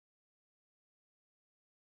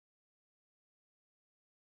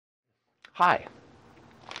Hi.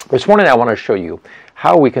 This morning I want to show you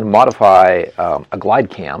how we can modify a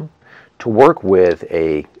Glidecam to work with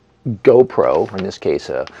a GoPro, in this case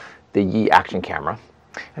the Yi action camera,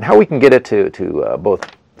 and how we can get it to both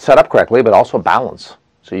set up correctly but also balance,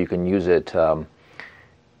 so you can use it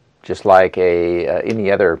just like any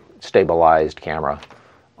other stabilized camera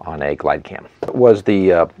on a Glidecam. Was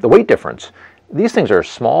the weight difference. These things are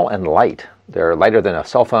small and light. They're lighter than a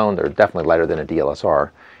cell phone. They're definitely lighter than a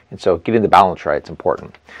DSLR. And so getting the balance right is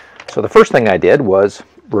important. So the first thing I did was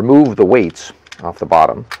remove the weights off the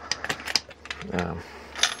bottom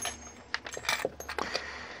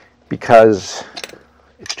because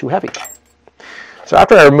it's too heavy. So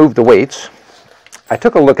after I removed the weights, I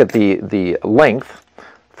took a look at the length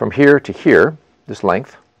from here to here, this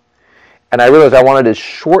length, and I realized I wanted it as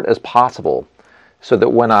short as possible so that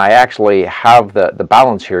when I actually have the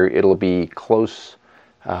balance here, it'll be close.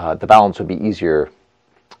 The balance would be easier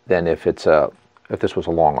than if this was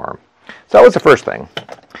a long arm. So that was the first thing.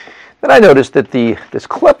 Then I noticed that this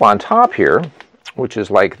clip on top here, which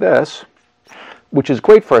is like this, which is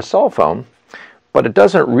great for a cell phone, but it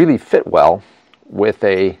doesn't really fit well with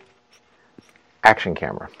a action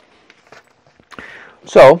camera.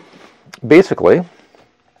 So basically,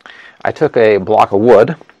 I took a block of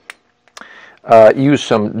wood, used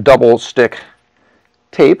some double stick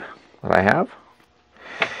tape that I have,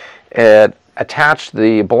 and attached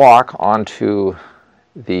the block onto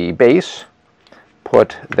the base,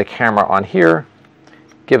 put the camera on here,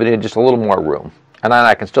 give it just a little more room, and then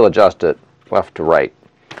I can still adjust it left to right,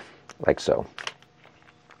 like so.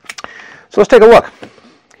 So let's take a look.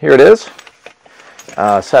 Here it is,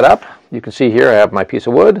 set up. You can see here I have my piece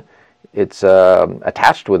of wood. It's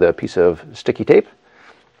attached with a piece of sticky tape.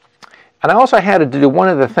 And I also had to do one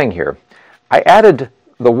other thing here. I added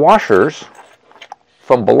the washers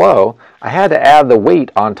from below. I had to add the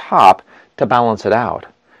weight on top to balance it out.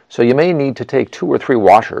 So you may need to take 2 or 3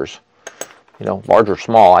 washers, large or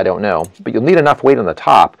small, I don't know. But you'll need enough weight on the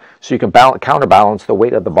top so you can counterbalance the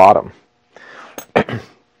weight at the bottom.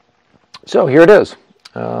 So here it is.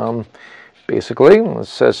 Basically,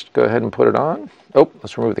 let's just go ahead and put it on. Oh,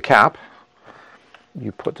 let's remove the cap.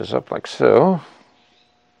 You put this up like so.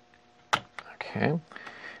 Okay.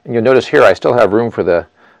 And you'll notice here I still have room for the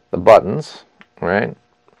buttons, right?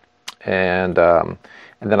 And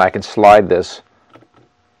then I can slide this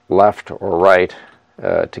left or right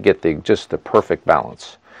to get just the perfect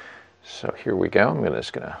balance. So here we go. I'm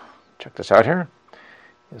just gonna check this out here.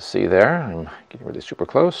 You'll see there, I'm getting really super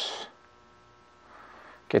close.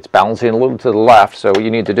 Okay, it's balancing a little to the left, so what you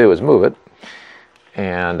need to do is move it.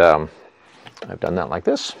 And I've done that like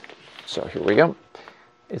this. So here we go.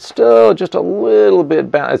 It's still just a little bit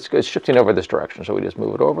it's shifting over this direction, so we just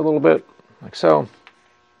move it over a little bit, like so.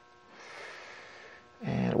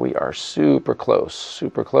 And we are super close,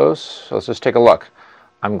 super close. So let's just take a look.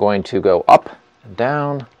 I'm going to go up and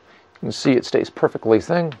down. You can see it stays perfectly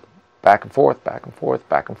thing. Back and forth, back and forth,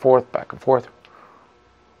 back and forth, back and forth.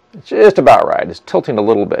 It's just about right. It's tilting a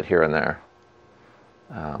little bit here and there,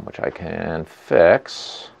 which I can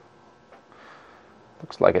fix.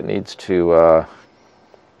 Looks like it needs to,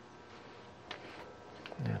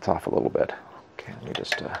 it's off a little bit. Okay, let me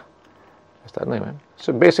just that anyway.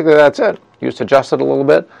 So basically that's it. You just adjust it a little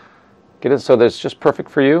bit, get it so that it's just perfect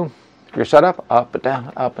for you. Your setup, up and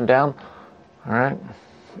down, up and down. All right,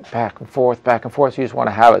 back and forth, back and forth. You just want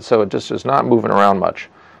to have it so it just is not moving around much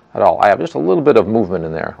at all. I have just a little bit of movement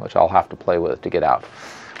in there, which I'll have to play with to get out.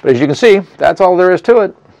 But as you can see, that's all there is to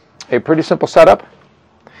it. A pretty simple setup.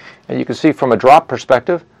 And you can see from a drop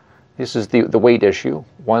perspective, this is the weight issue.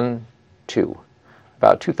 1, 2.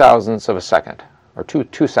 About 2/1000ths of a second. Or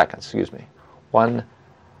 2 seconds, excuse me. 1,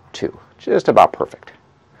 2. Just about perfect.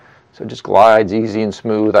 So it just glides easy and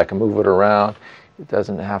smooth. I can move it around. It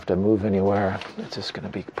doesn't have to move anywhere. It's just going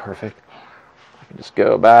to be perfect. I can just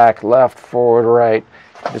go back, left, forward, right.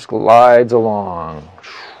 It just glides along.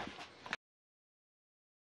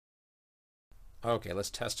 Okay, let's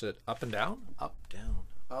test it up and down. Up, down,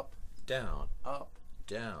 up, down, up,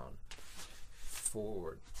 down.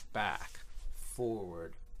 Forward, back,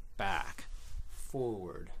 forward, back,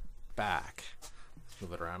 forward, back.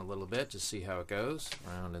 Move it around a little bit to see how it goes.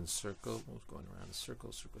 Round and circle. Going around in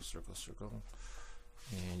circle, circle, circle, circle.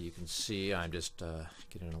 And you can see I'm just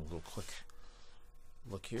getting a little quick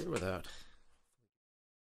look here without